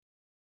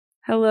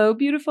Hello,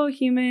 beautiful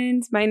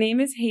humans. My name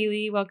is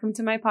Haley. Welcome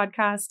to my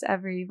podcast,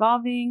 Ever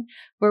Evolving,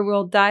 where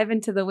we'll dive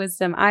into the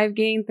wisdom I've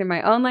gained through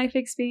my own life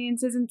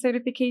experiences and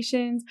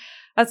certifications,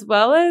 as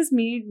well as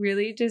me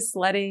really just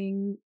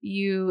letting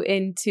you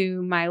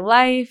into my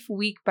life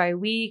week by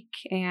week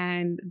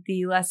and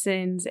the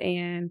lessons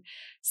and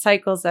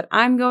cycles that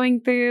I'm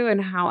going through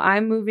and how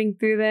I'm moving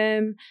through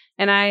them.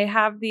 And I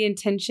have the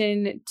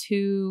intention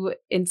to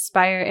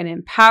inspire and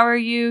empower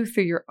you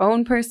through your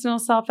own personal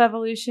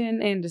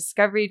self-evolution and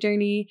discovery journey.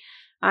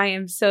 I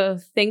am so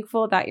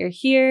thankful that you're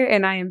here,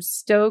 and I am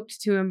stoked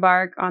to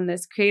embark on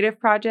this creative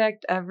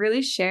project of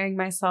really sharing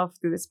myself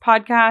through this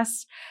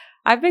podcast.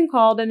 I've been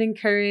called and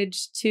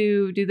encouraged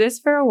to do this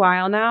for a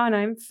while now, and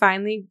I'm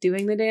finally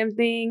doing the damn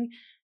thing.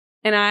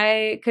 And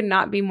I could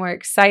not be more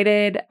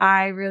excited.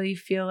 I really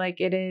feel like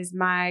it is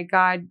my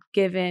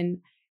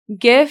God-given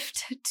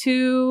gift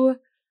to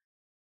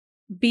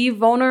be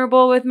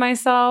vulnerable with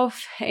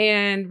myself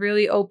and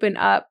really open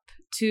up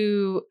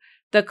to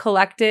the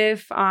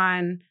collective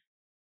on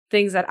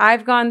things that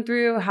I've gone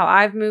through, how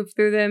I've moved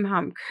through them, how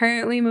I'm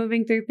currently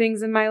moving through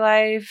things in my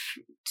life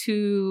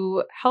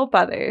to help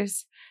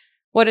others.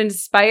 What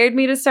inspired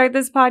me to start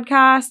this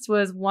podcast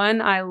was, one,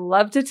 I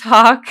love to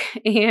talk,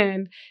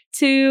 and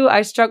two,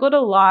 I struggled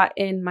a lot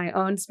in my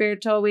own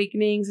spiritual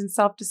awakenings and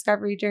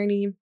self-discovery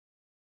journey.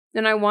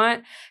 And I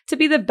want to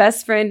be the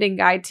best friend and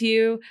guide to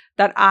you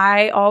that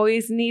I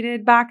always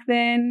needed back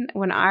then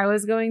when I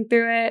was going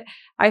through it.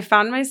 I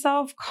found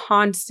myself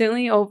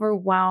constantly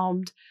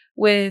overwhelmed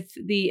with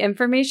the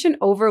information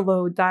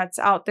overload that's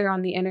out there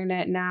on the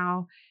internet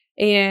now,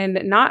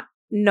 and not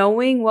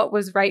knowing what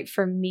was right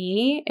for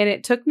me. And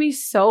it took me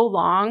so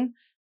long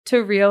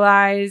to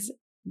realize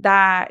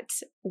that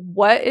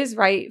what is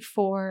right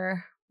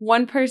for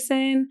one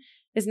person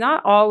is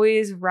not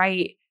always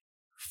right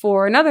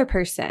for another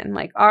person.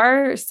 Like,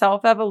 our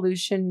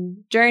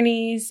self-evolution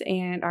journeys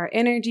and our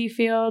energy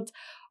fields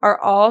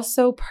are all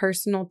so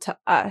personal to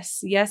us.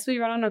 Yes, we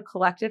run on a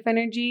collective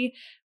energy,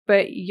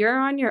 but you're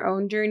on your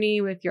own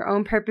journey with your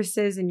own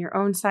purposes and your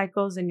own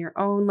cycles and your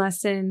own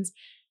lessons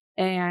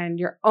and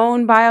your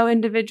own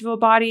bio-individual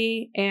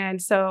body.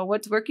 And so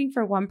what's working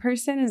for one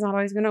person is not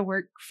always going to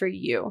work for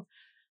you.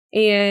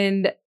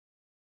 And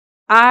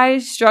I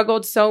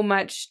struggled so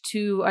much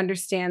to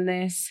understand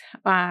this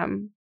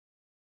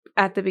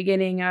at the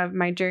beginning of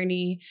my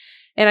journey.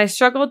 And I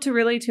struggled to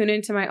really tune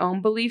into my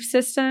own belief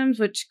systems,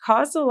 which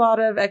caused a lot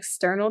of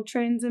external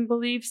trends and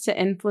beliefs to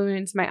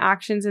influence my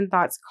actions and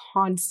thoughts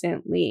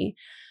constantly.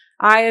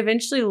 I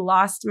eventually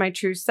lost my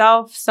true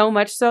self, so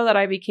much so that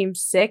I became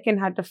sick and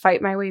had to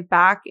fight my way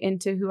back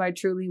into who I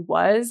truly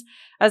was,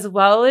 as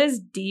well as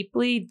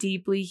deeply,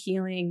 deeply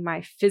healing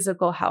my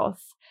physical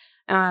health.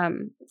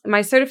 My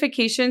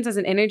certifications as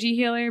an energy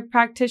healer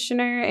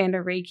practitioner and a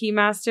Reiki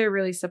master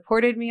really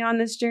supported me on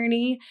this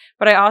journey,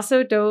 but I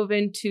also dove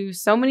into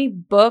so many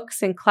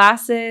books and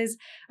classes,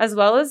 as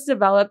well as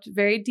developed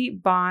very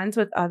deep bonds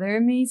with other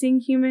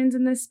amazing humans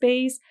in this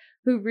space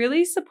who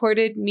really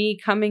supported me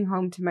coming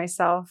home to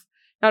myself,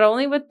 not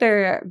only with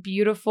their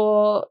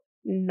beautiful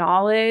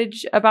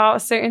knowledge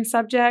about certain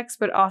subjects,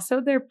 but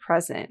also their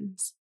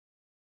presence.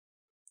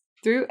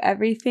 Through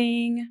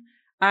everything,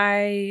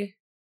 I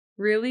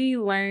really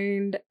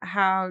learned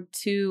how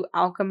to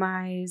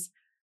alchemize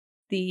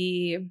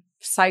the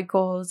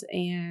cycles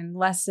and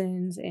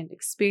lessons and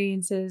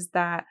experiences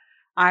that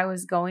I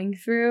was going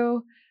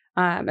through,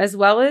 as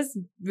well as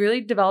really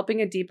developing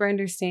a deeper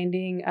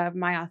understanding of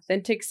my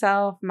authentic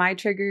self, my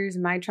triggers,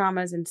 my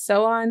traumas, and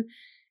so on.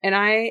 And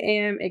I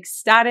am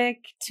ecstatic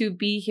to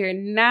be here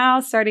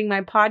now, starting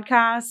my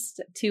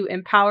podcast to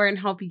empower and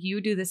help you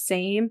do the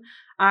same.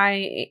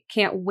 I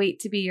can't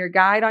wait to be your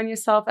guide on your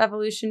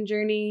self-evolution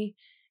journey.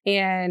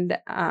 And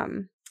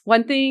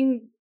one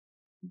thing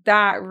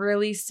that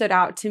really stood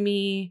out to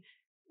me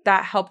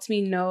that helped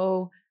me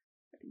know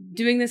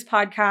doing this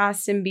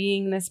podcast and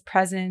being this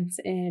presence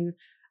in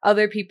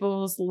other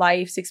people's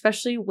lives,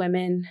 especially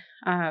women,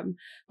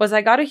 was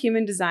I got a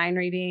human design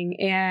reading,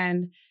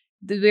 and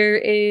there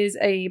is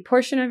a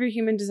portion of your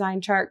human design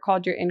chart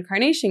called your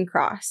incarnation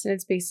cross. And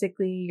it's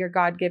basically your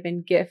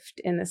God-given gift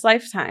in this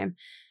lifetime.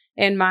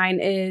 And mine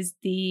is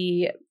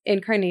the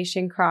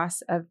incarnation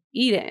cross of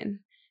Eden.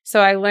 So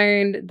I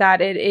learned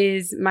that it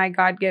is my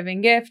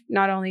God-given gift,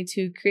 not only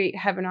to create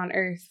heaven on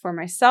earth for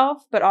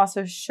myself, but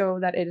also show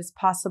that it is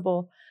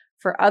possible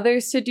for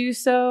others to do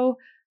so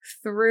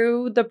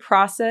through the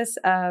process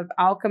of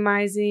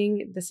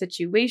alchemizing the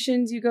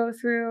situations you go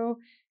through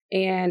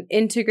and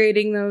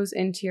integrating those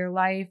into your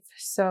life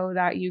so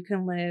that you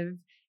can live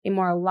a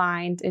more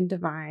aligned and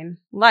divine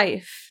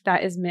life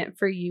that is meant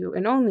for you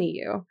and only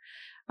you.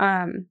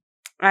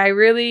 I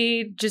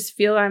really just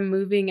feel I'm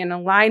moving in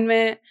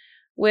alignment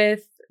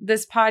with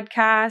this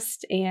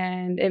podcast,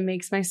 and it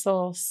makes my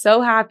soul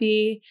so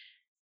happy.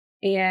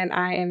 And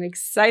I am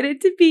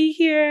excited to be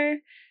here.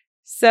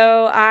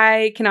 So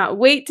I cannot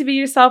wait to be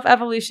your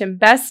self-evolution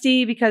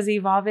bestie, because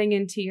evolving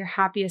into your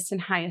happiest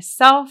and highest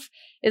self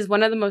is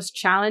one of the most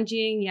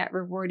challenging yet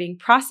rewarding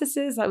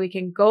processes that we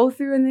can go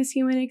through in this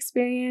human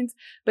experience.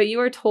 But you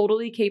are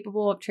totally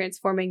capable of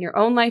transforming your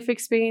own life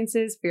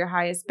experiences for your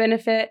highest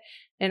benefit.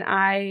 And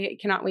I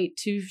cannot wait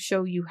to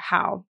show you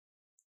how.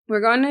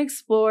 We're going to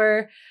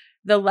explore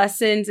the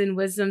lessons and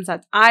wisdoms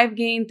that I've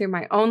gained through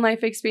my own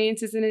life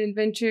experiences and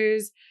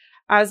adventures,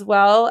 as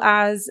well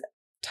as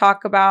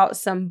talk about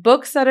some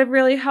books that have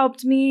really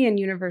helped me and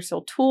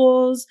universal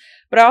tools.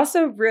 But I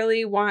also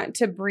really want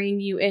to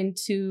bring you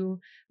into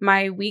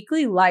my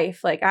weekly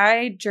life. Like,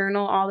 I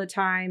journal all the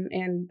time,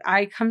 and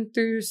I come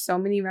through so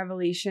many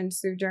revelations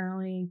through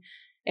journaling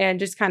and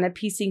just kind of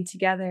piecing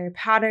together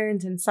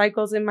patterns and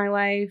cycles in my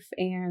life,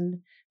 and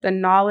the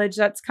knowledge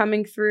that's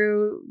coming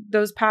through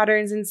those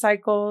patterns and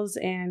cycles,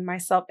 and my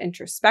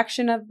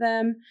self-introspection of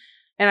them.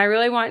 And I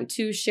really want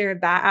to share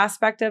that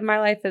aspect of my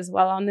life as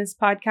well on this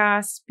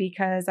podcast,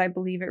 because I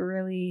believe it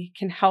really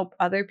can help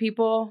other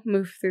people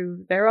move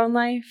through their own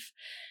life.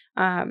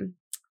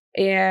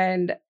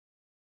 And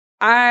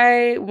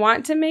I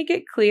want to make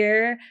it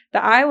clear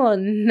that I will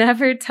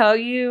never tell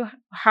you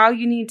how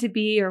you need to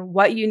be or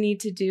what you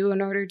need to do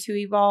in order to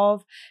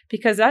evolve,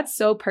 because that's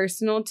so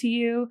personal to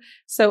you.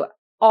 So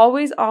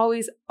always,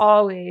 always,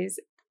 always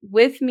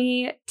with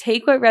me,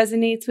 take what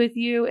resonates with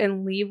you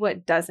and leave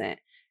what doesn't.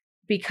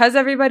 Because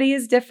everybody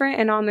is different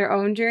and on their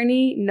own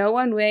journey, no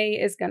one way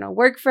is going to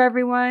work for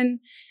everyone.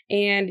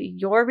 And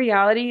your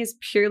reality is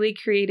purely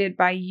created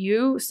by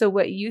you. So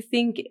what you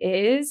think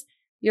is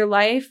your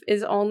life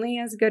is only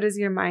as good as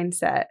your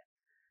mindset.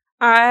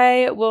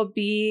 I will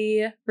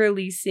be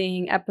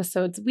releasing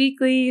episodes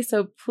weekly,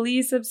 so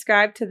please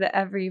subscribe to the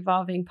Ever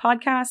Evolving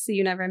podcast so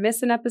you never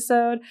miss an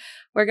episode.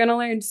 We're going to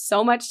learn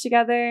so much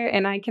together,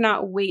 and I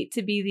cannot wait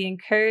to be the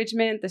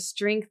encouragement, the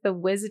strength, the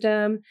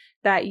wisdom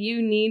that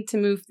you need to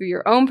move through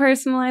your own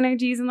personal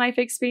energies and life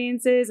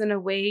experiences in a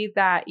way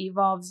that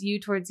evolves you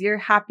towards your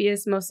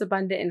happiest, most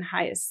abundant, and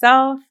highest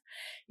self.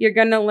 You're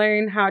going to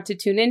learn how to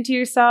tune into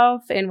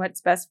yourself and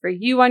what's best for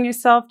you on your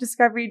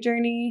self-discovery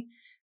journey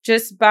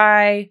just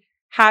by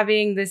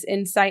having this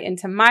insight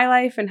into my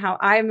life and how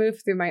I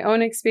move through my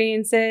own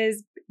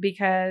experiences,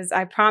 because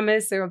I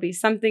promise there will be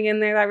something in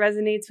there that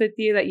resonates with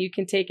you that you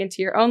can take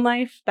into your own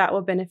life that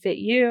will benefit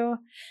you.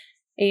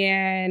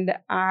 And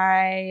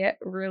I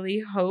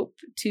really hope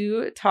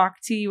to talk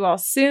to you all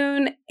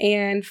soon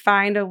and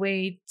find a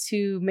way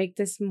to make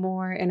this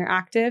more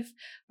interactive,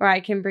 where I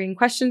can bring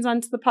questions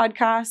onto the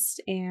podcast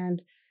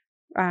and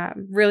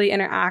really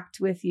interact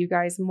with you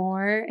guys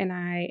more. And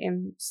I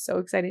am so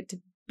excited to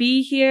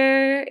be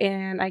here,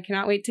 and I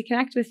cannot wait to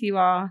connect with you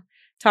all.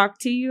 Talk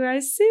to you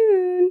guys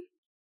soon.